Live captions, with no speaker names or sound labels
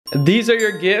These are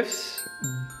your gifts,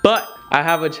 but I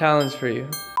have a challenge for you.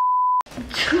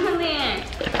 Julian,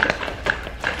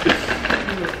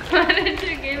 why did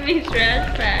you give me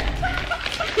trash bags?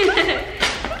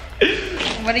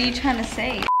 What are you trying to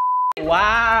say?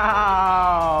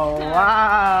 Wow,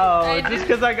 wow. Just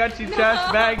because I got you trash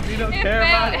bags, you don't care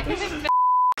about it.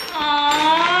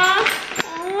 Aww.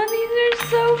 Oh, these are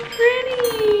so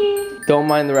pretty. Don't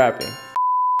mind the wrapping.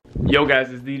 Yo guys,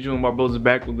 it's DJ and Barboza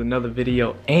back with another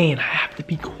video. And I have to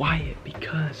be quiet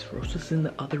because Rosa's in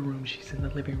the other room. She's in the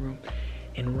living room.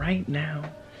 And right now,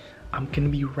 I'm gonna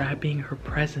be wrapping her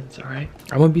presents, alright?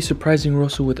 I'm gonna be surprising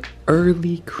Rosa with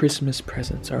early Christmas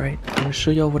presents, alright? I'm gonna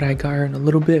show y'all what I got her in a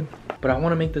little bit. But I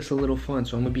wanna make this a little fun,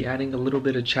 so I'm gonna be adding a little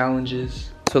bit of challenges.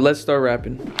 So let's start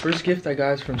wrapping. First gift I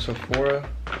got is from Sephora.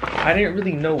 I didn't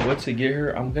really know what to get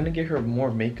her. I'm gonna get her more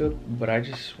makeup, but I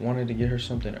just wanted to get her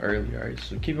something early, alright?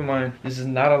 So keep in mind, this is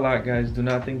not a lot, guys. Do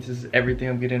not think this is everything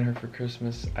I'm getting her for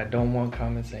Christmas. I don't want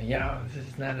comments saying, yo, this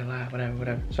is not a lot, whatever,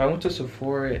 whatever. So I went to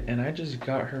Sephora and I just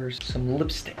got her some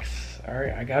lipsticks.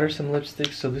 Alright, I got her some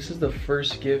lipsticks. So this is the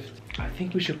first gift. I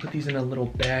think we should put these in a little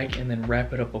bag and then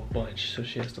wrap it up a bunch so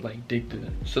she has to like dig through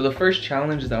them. So the first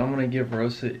challenge that I'm gonna give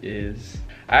Rosa is,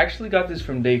 I actually got this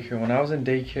from daycare. When I was in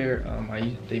daycare,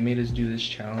 they made us do this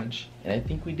challenge. And I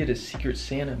think we did a Secret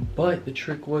Santa, but the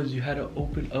trick was you had to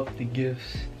open up the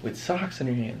gifts with socks in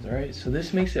your hands, right? So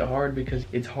this makes it hard because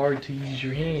it's hard to use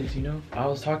your hands, you know? I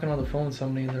was talking on the phone with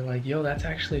somebody and they're like, yo, that's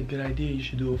actually a good idea. You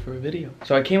should do it for a video.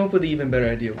 So I came up with an even better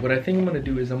idea. What I think I'm gonna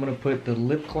do is I'm gonna put the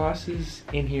lip glosses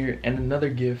in here and another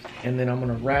gift, and then I'm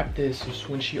gonna wrap this so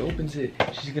when she opens it,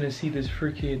 she's gonna see this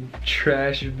freaking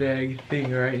trash bag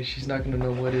thing, right? She's not gonna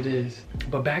know what it is.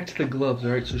 But back to the gloves,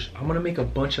 all right? So I'm gonna make a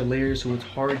bunch of layers so it's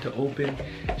hard to open.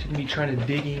 She's gonna be trying to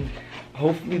digging.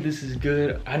 Hopefully this is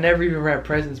good. I never even wrapped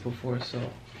presents before, so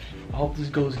I hope this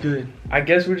goes good. I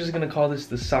guess we're just gonna call this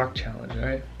the sock challenge, all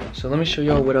right? So let me show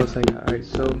y'all what else I got. All right,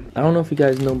 so I don't know if you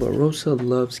guys know, but Rosa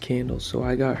loves candles. So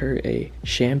I got her a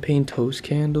champagne toast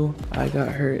candle. I got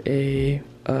her a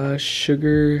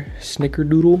sugar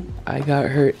snickerdoodle. I got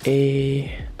her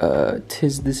a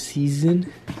tis the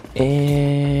season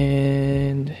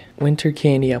and winter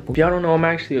candy apple. If y'all don't know, I'm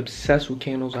actually obsessed with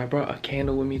candles. I brought a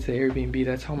candle with me to Airbnb.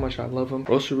 That's how much I love them.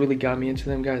 Rosa really got me into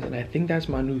them, guys, and I think that's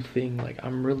my new thing. Like,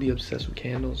 I'm really obsessed with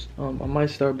candles. I might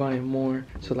start buying more.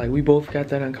 So like, we both got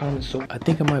that in common. So I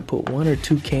think I might put 1 or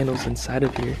 2 candles inside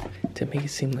of here to make it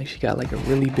seem like she got like a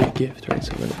really big gift, right?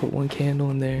 So we're gonna put 1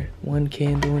 candle in there, 1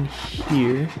 candle in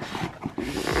here.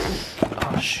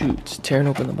 Oh shoot, it's tearing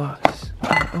open the box.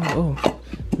 Oh,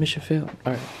 mission failed.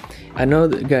 All right, I know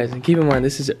that, guys, and keep in mind,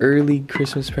 this is early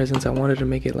Christmas presents. I wanted to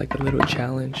make it like a little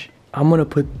challenge. I'm gonna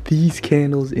put these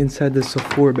candles inside the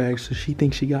Sephora bag so she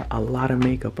thinks she got a lot of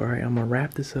makeup. All right, I'm gonna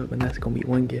wrap this up and that's gonna be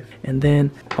 1 gift. And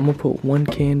then I'm gonna put 1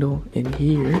 candle in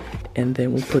here, and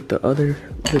then we'll put the other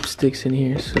lipsticks in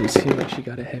here so it seems like she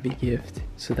got a heavy gift.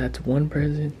 So that's 1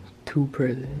 present, 2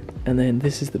 present, and then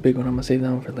this is the big one. I'm gonna save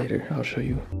that one for later. I'll show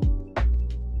you.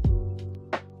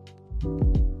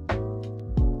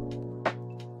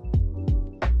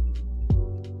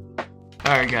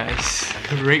 Alright guys,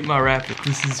 rate my wrapping.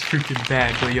 This is freaking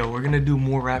bad, but yo, we're gonna do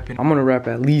more wrapping. I'm gonna wrap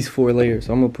at least 4 layers,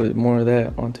 so I'm gonna put more of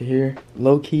that onto here.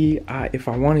 Low key, if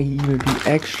I want to even be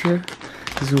extra,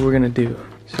 this is what we're gonna do.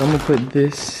 So I'm gonna put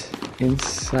this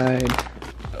inside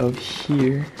of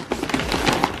here.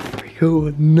 There we go,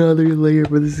 another layer,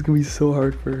 but this is gonna be so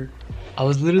hard for her. I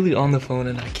was literally on the phone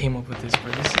and I came up with this,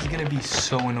 bro. This is gonna be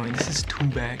so annoying. This is 2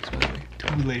 bags, by the way,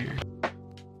 2 layers.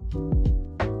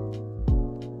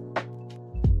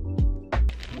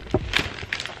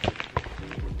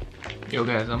 Yo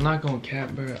guys, I'm not gonna cap,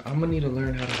 bro. I'm gonna need to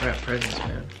learn how to wrap presents,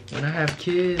 man. When I have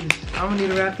kids, I'm gonna need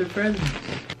to wrap their presents.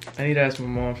 I need to ask my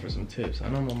mom for some tips. I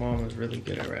know my mom is really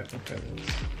good at wrapping presents.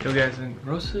 Yo guys, and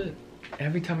Rosa,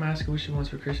 every time I ask her what she wants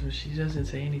for Christmas, she doesn't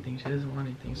say anything. She doesn't want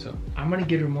anything. So I'm gonna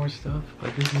get her more stuff,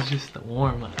 but this is just the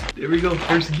warm up. There we go,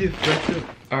 first gift, wrapped up.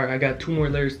 All right, I got 2 more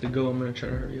layers to go. I'm gonna try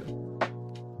to hurry up.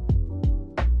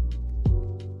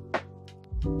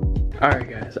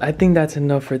 Alright guys, I think that's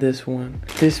enough for this one.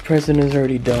 This present is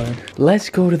already done.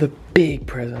 Let's go to the big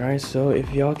present, alright? So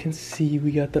if y'all can see, we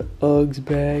got the Uggs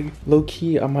bag. Low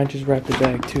key, I might just wrap the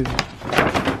bag too.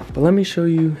 But let me show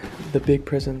you the big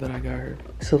present that I got her.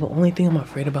 So the only thing I'm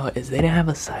afraid about is they didn't have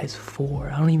a size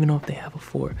 4. I don't even know if they have a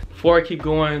 4. Before I keep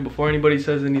going, before anybody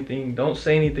says anything, don't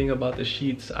say anything about the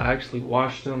sheets. I actually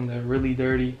washed them. They're really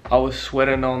dirty. I was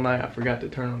sweating all night. I forgot to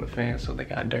turn on the fan, so they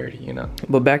got dirty, you know.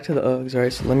 But back to the Uggs, all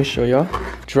right? So let me show y'all.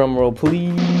 Drum roll,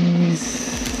 please.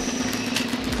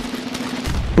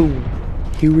 Boom.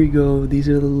 here we go. These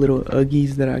are the little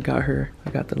Uggies that I got her. I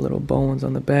got the little bones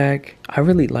on the back. I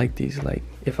really like these. Like,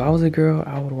 if I was a girl,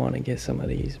 I would want to get some of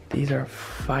these. These are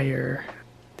fire.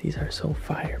 These are so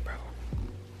fire, bro.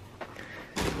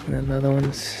 And then the other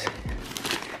one's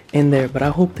in there, but I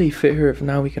hope they fit her. If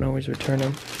not, we can always return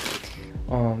them.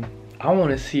 I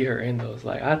want to see her in those.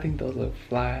 Like, I think those look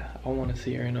fly. I want to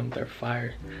see her in them. They're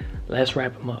fire. Let's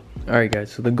wrap them up. All right,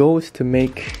 guys. So the goal is to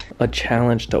make a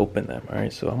challenge to open them. All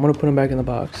right. So I'm going to put them back in the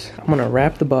box. I'm going to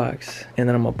wrap the box, and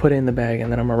then I'm going to put it in the bag,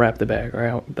 and then I'm going to wrap the bag. All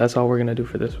right. That's all we're going to do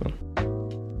for this one.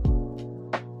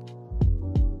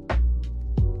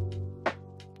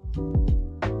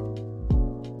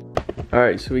 All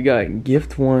right. So we got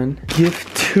gift 1,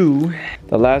 gift 2.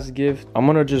 The last gift, I'm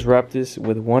gonna just wrap this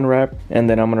with 1 wrap, and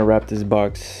then I'm gonna wrap this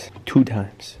box 2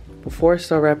 times. Before I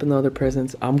start wrapping the other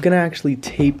presents, I'm gonna actually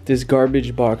tape this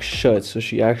garbage box shut so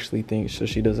she actually thinks, so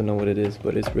she doesn't know what it is,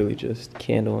 but it's really just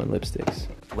candle and lipsticks.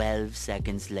 12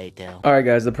 seconds later. All right,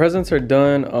 guys, the presents are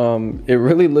done. It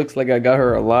really looks like I got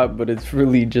her a lot, but it's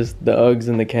really just the Uggs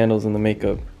and the candles and the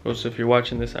makeup. So if you're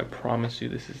watching this, I promise you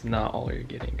this is not all you're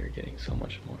getting. You're getting so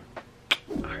much more.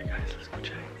 All right, guys, let's go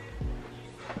check.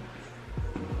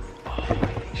 Oh, I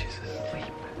think she's asleep.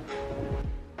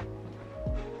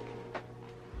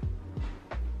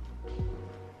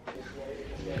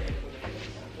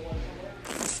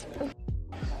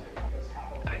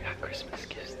 I got Christmas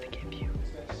gifts to give you.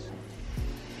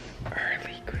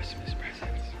 Early Christmas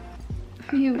presents.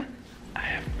 You. I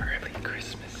have early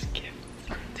Christmas gifts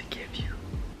to give you.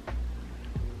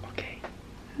 Okay?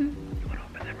 You want to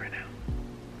open them right now?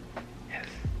 Yes.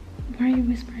 Why are you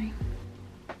whispering?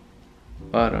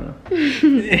 I don't know.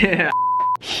 Yeah.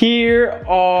 Here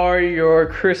are your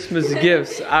Christmas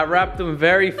gifts. I wrapped them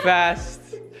very fast.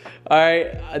 All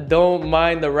right. Don't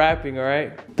mind the wrapping. All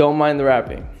right. Don't mind the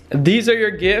wrapping. These are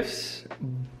your gifts,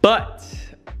 but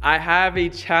I have a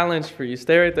challenge for you.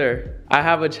 Stay right there. I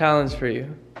have a challenge for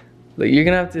you. Look, you're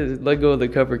gonna have to let go of the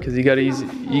cover because you gotta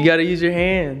use your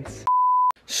hands.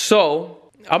 So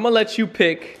I'm gonna let you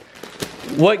pick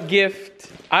what gift.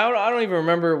 I don't even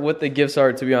remember what the gifts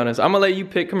are, to be honest. I'm gonna let you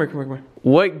pick. Come here, come here, come here.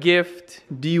 What gift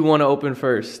do you want to open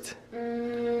first?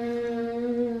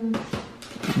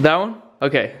 That one?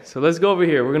 Okay, so let's go over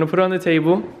here. We're gonna put it on the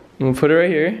table. I'm gonna put it right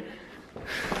here.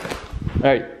 All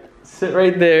right, sit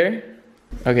right there.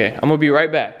 Okay, I'm gonna be right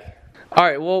back. All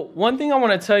right, well, one thing I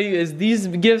want to tell you is these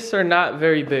gifts are not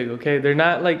very big, okay? They're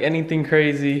not like anything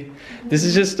crazy. This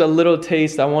is just a little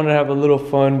taste. I want to have a little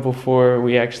fun before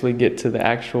we actually get to the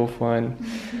actual fun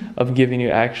of giving you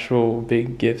actual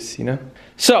big gifts, you know?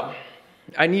 So,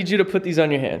 I need you to put these on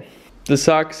your hand. The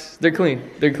socks, they're clean.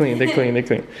 They're clean, they're clean, they're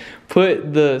clean.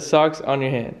 Put the socks on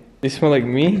your hand. They smell like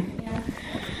me? Yeah.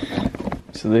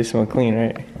 So they smell clean,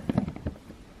 right?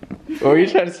 Or are you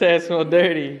trying to say I smell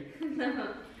dirty? No.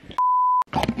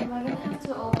 Am I gonna have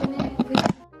to open it with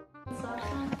socks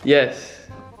on? Yes,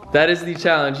 that is the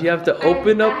challenge. You have to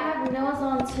open up. I have nails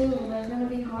on too, but it's gonna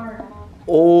be hard.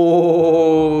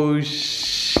 Oh,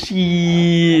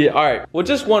 shit. All right, well,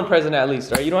 just one present at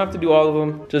least, all right? You don't have to do all of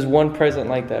them. Just one present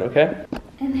like that, okay?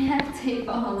 And they have tape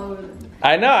all over them.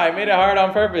 I know, I made it hard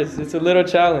on purpose. It's a little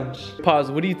challenge.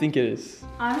 Pause, what do you think it is?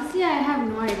 Honestly, I have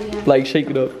no idea. Like, shake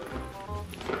it up.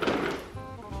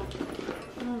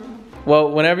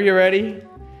 Well, whenever you're ready,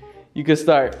 you can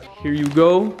start. Here you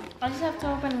go. I just have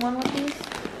to open one with these.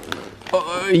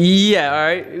 Yeah, all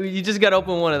right. You just gotta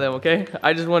open one of them, okay?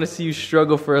 I just want to see you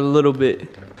struggle for a little bit.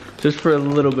 Just for a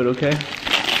little bit, okay?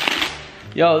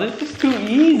 Yo, this is too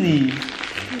easy.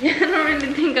 Yeah, I don't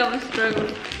really think I was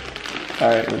struggling. All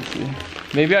right, let's see.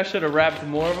 Maybe I should have wrapped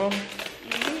more of them.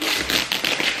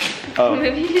 Oh.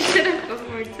 Maybe you should have put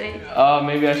more tape. Oh,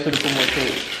 maybe I should have put more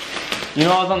tape. You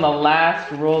know, I was on the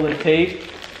last roll of tape.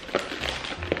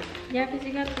 Yeah, because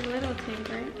you got the little tape,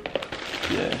 right?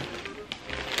 Yeah.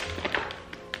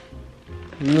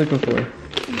 What are you looking for?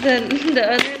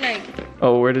 The other, like...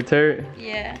 Oh, where to tear it?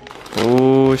 Yeah.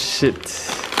 Oh, shit.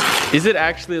 Is it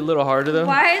actually a little harder, though?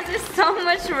 Why is there so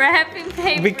much wrapping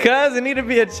paper? Because it needed to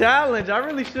be a challenge. I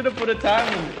really should have put a time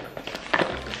in it.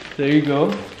 There you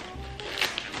go.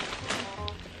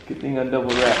 Good thing I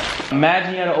double wrapped.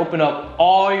 Imagine you had to open up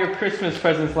all your Christmas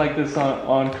presents like this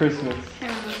on Christmas.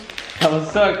 That would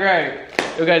suck, right?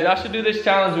 Yo guys, y'all should do this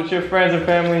challenge with your friends and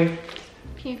family.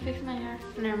 Can you fix my hair?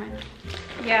 Never mind.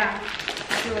 Yeah,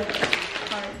 do it.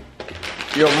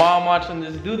 Hard. Your mom watching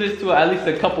this, do this to at least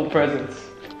a couple presents.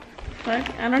 What?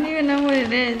 I don't even know what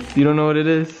it is. You don't know what it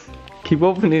is? Keep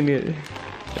opening it.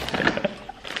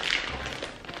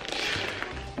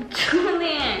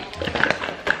 Julian!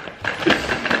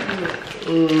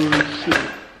 Oh shit.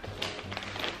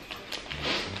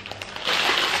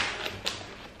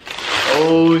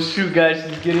 shoot, guys,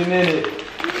 she's getting in it.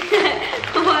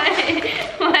 Why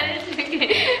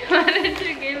did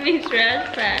you give me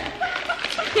trash bags?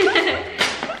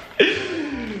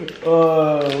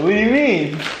 What do you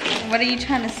mean? What are you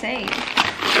trying to say?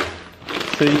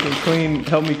 So you can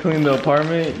help me clean the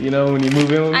apartment, you know, when you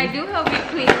move in with me? I do help you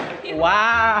clean.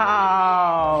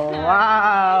 Wow,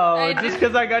 wow. Just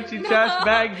because I got you trash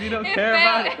bags, you don't care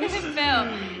about it? It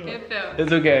fell.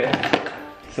 It's okay.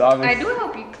 So I do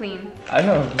help you clean. I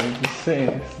know, I'm just saying,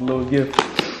 it's a little gift.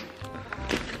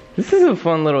 This is a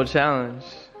fun little challenge.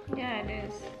 Yeah, it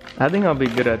is. I think I'll be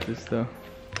good at this though.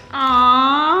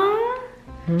 Aww.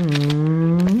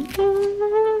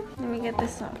 Let me get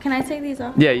this off. Can I take these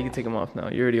off? Yeah, you can take them off now.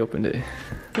 You already opened it.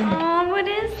 Oh, what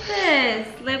is this?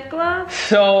 Lip gloss?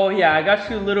 So yeah, I got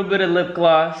you a little bit of lip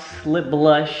gloss, lip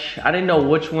blush. I didn't know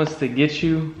which ones to get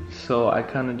you, so I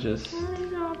kind of just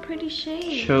These are all pretty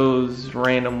shades. chose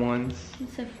random ones From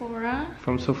Sephora.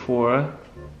 from Sephora.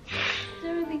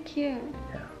 They're really cute.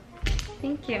 Yeah.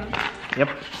 Thank you. Yep.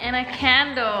 And a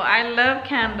candle. I love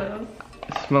candles.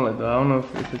 Smell it though. I don't know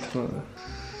if it smells.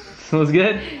 Smells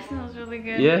good? It smells really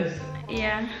good. Yes.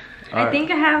 Yeah. All I right. think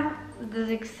I have this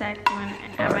exact one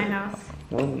at my house.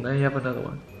 Well, now you have another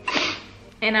one.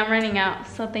 And I'm running out,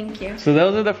 so thank you. So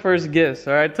those are the first gifts.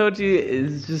 All right, I told you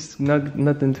it's just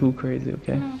nothing too crazy.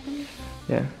 Okay. No, thank you.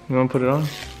 Yeah. You want to put it on?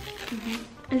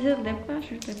 Is it lip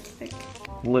gloss or lipstick?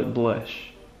 Lip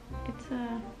blush. It's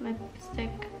a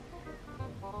lipstick.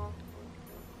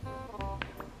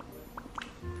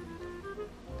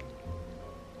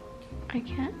 I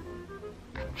can't.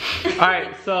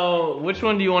 Alright, so which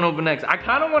one do you want to open next? I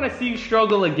kind of want to see you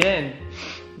struggle again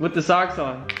with the socks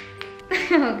on.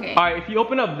 Okay. Alright, if you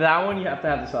open up that one, you have to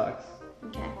have the socks.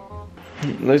 Okay.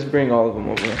 Let's bring all of them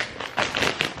over.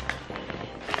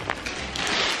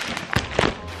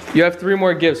 You have 3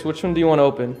 more gifts. Which one do you want to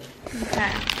open? Okay.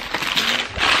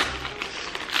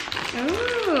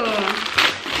 Ooh.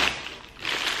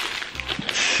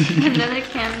 Another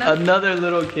candle. Another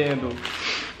little candle.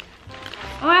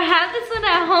 Oh, I have this one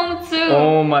at home too.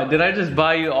 Oh my, did I just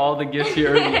buy you all the gifts you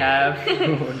already have?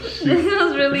 Oh, shoot. This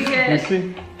smells really You good.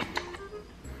 see?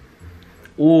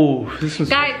 Ooh, this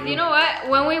one's Guys, you know what?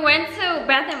 When we went to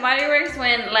Bath and Body Works,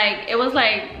 when like it was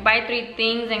like buy 3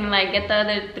 things and like get the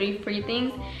other 3 free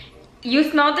things, you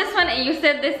smelled this one and you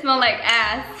said this smelled like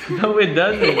ass. No, it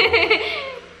doesn't.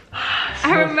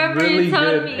 I remember really you told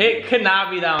good. me. It could not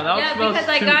be that one. That one Yeah, smells because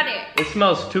I got it. It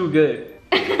smells too good.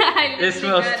 It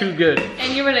smells too good.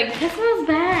 And you were like, that smells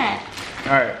bad.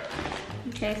 Alright,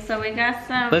 Okay, so we got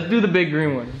some. let's do the big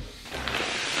green one.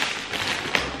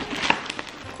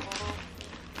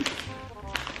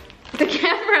 The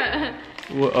camera.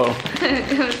 Whoa.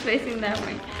 It was facing that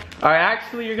way. Alright,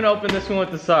 actually you're gonna open this one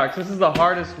with the socks. This is the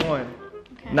hardest one.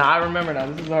 Okay. Nah, I remember now.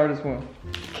 This is the hardest one.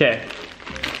 Okay.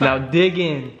 Now dig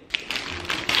in.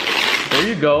 There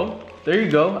you go. There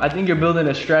you go. I think you're building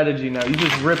a strategy now. You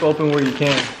just rip open where you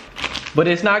can. But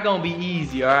it's not gonna be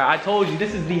easy, alright? I told you,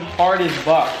 this is the hardest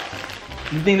box.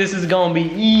 You think this is gonna be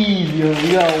easy?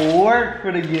 You gotta work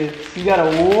for the gifts. You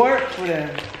gotta work for them.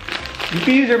 You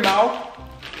can use your mouth.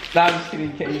 Nah, I'm just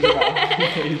kidding. You can't use your mouth. You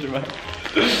can't use your mouth.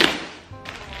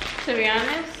 To be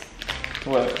honest,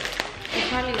 What? it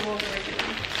probably will break it.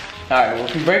 Alright, well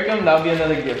if you break them, that'll be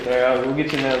another gift, alright? We'll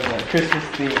get you nails done. Christmas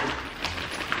theme.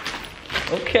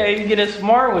 Okay, you're getting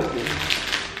smart with it.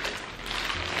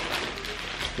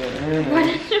 Why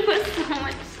did you put so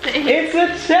much tape? It's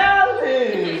a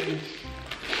challenge!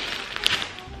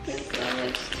 There's so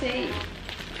much tape.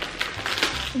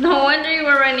 No wonder you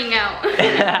were running out.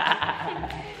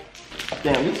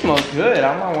 Damn, this smells good.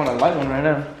 I might want to light one right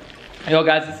now. Yo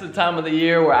guys, this is the time of the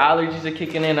year where allergies are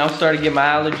kicking in. I'm starting to get my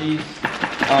allergies.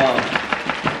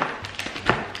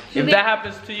 If that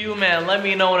happens to you, man, let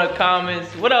me know in the comments.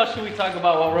 What else should we talk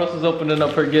about while Rosa's opening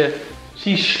up her gift?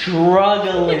 She's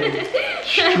struggling.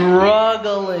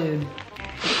 Struggling.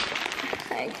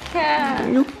 I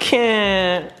can't. You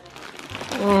can't.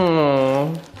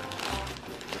 Oh.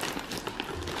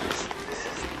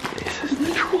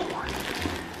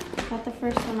 Got the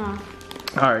first one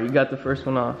off. Alright, you got the first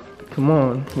one off. Come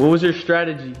on. What was your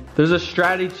strategy? There's a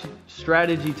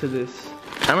strategy to this.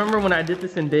 I remember when I did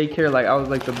this in daycare, like I was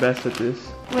like the best at this.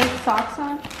 With socks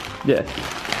on? Yes.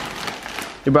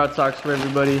 He brought socks for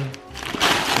everybody.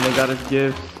 And they got us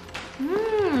gifts.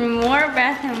 More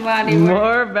Bath and Body Works.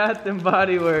 More Bath and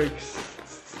Body Works.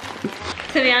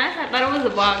 To be honest, I thought it was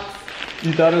a box.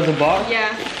 You thought it was a box?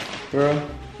 Yeah. Girl.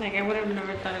 Like I would have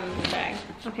never thought it was a bag.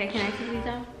 Okay, can I take these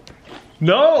out?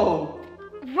 No!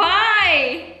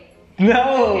 Why?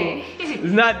 No, Okay.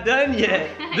 it's not done yet.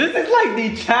 This is like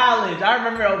the challenge. I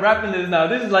remember wrapping this now.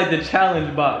 This is like the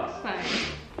challenge box. Fine.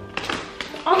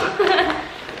 Oh,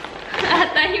 I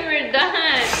thought you were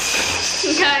done.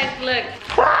 Guys, look.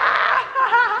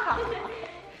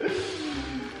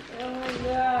 Oh my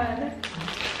god.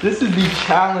 This is the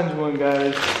challenge one,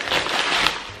 guys.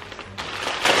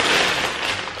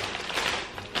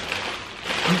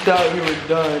 You thought you were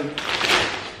done.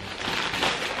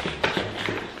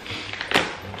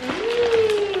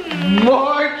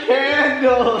 More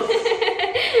candles!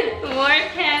 More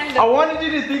candles. I wanted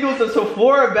you to think it was a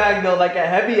Sephora bag though, like a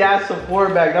heavy ass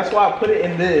Sephora bag. That's why I put it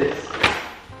in this.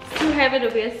 It's too heavy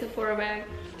to be a Sephora bag.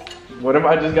 What if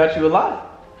I just got you a lot?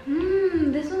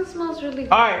 This one smells really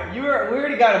good. Alright, we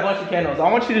already got a bunch of candles. I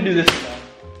want you to do this one now.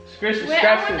 Scratch this. Wait,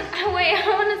 I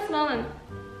want to smell them.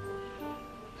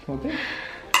 Okay.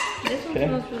 This one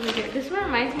smells really good. This one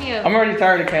reminds me of... I'm already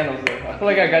tired of candles though. I feel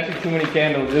like I got you too many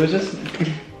candles. It was just...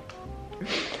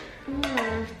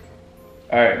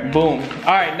 Alright, boom.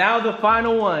 Alright, now the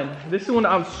final one. This is one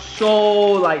I'm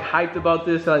so like hyped about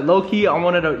this. Like low key, I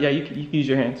wanted to, yeah, you can use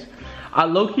your hands.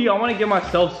 Low key, I want to get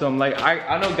myself some. Like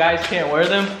I know guys can't wear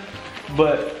them,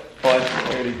 but I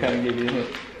already kind of gave you a hint.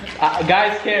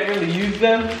 Guys can't really use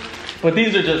them, but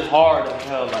these are just hard as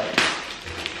hell. Like.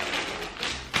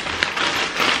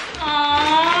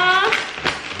 Aww.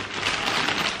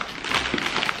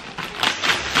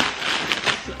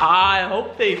 I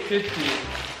hope they fit you.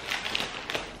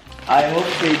 I hope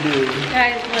they do.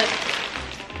 Guys, look.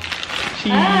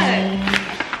 Cheese.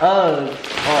 Oh,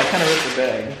 I kind of ripped the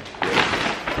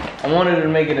bag. I wanted to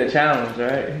make it a challenge,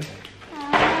 right?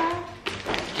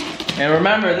 And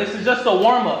remember, this is just a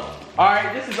warm-up. All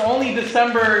right, this is only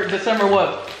December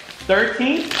what?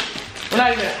 13th? We're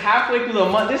not even halfway through the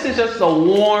month. This is just a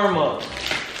warm-up.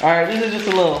 All right, this is just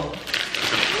a little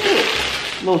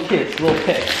kiss, little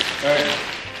pick. All right.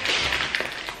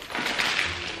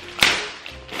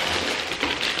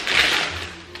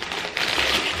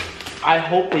 I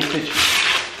hope they fit you.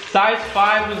 Size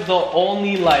 5 was the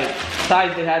only like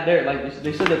size they had there. Like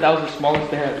they said that was the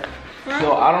smallest they had.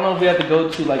 So I don't know if we have to go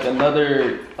to like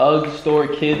another UGG store,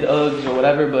 kid Uggs or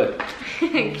whatever, but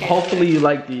hopefully you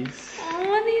like these.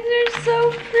 Oh, these are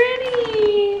so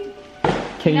pretty.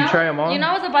 Can you try them on? You know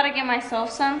I was about to get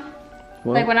myself some?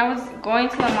 What? Like when I was going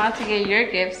to the mall to get your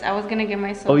gifts, I was gonna get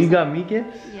myself Oh, you some. got me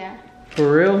gifts? Yeah.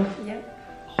 For real? Yep.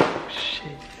 Oh,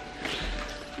 shit.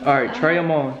 All right, try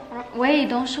them on. Wait,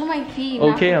 don't show my feet.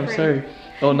 Okay, I'm sorry.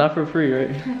 Oh, not for free,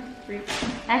 right?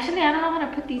 Actually, I don't know how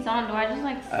to put these on. Do I just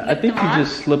like slip I think them you on?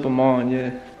 just slip them on,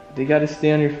 yeah. They gotta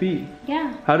stay on your feet.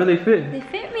 Yeah. How do they fit? They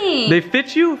fit me. They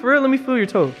fit you? For real? Let me feel your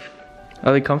toes.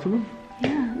 Are they comfortable?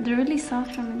 Yeah, they're really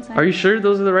soft from inside. Are you sure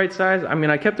those are the right size? I mean,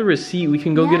 I kept the receipt. We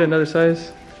can go get another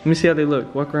size. Let me see how they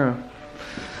look. Walk around.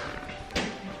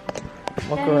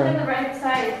 Walk They're around. the right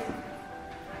size.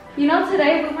 You know,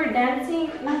 today we were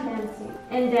dancing,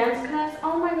 in dance class.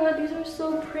 Oh my god, these are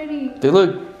so pretty. They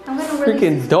look I'm gonna wear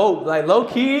freaking these. dope. Like low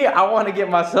key, I want to get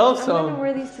myself I'm some. gonna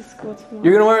wear these to school tomorrow.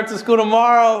 You're gonna wear it to school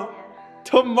tomorrow.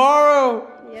 Tomorrow.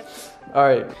 Yep. All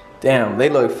right. Damn, they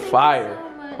look fire.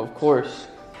 so much. Of course.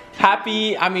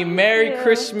 Merry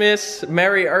Christmas.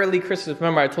 Merry early Christmas.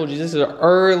 Remember, I told you this is an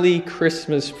early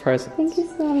Christmas present. Thank you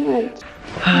so much.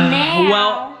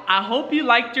 Well, I hope you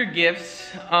liked your gifts.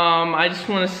 I just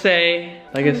want to say,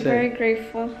 like I'm I said, very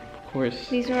grateful. of course,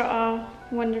 These are all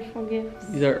wonderful gifts.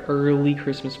 these are early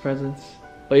Christmas presents.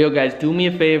 But yo guys, do me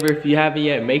a favor, if you haven't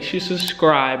yet, make sure you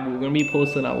subscribe. We're gonna be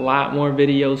posting a lot more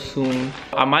videos soon.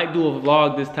 I might do a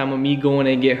vlog this time of me going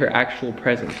and get her actual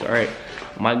presents, all right?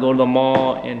 I might go to the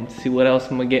mall and see what else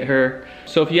I'm gonna get her.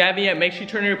 So if you haven't yet, make sure you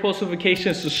turn on your post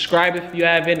notifications, subscribe if you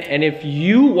haven't, and if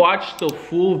you watch the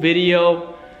full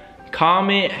video,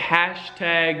 comment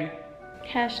hashtag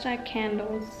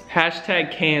candles.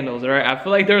 Hashtag candles, all right? I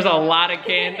feel like there's a lot of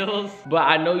candles, but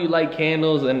I know you like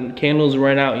candles and candles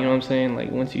run out, you know what I'm saying?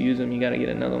 Like once you use them, you gotta get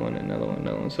another one.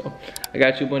 So I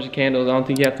got you a bunch of candles. I don't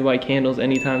think you have to buy candles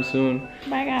anytime soon.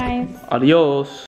 Bye guys. Adios.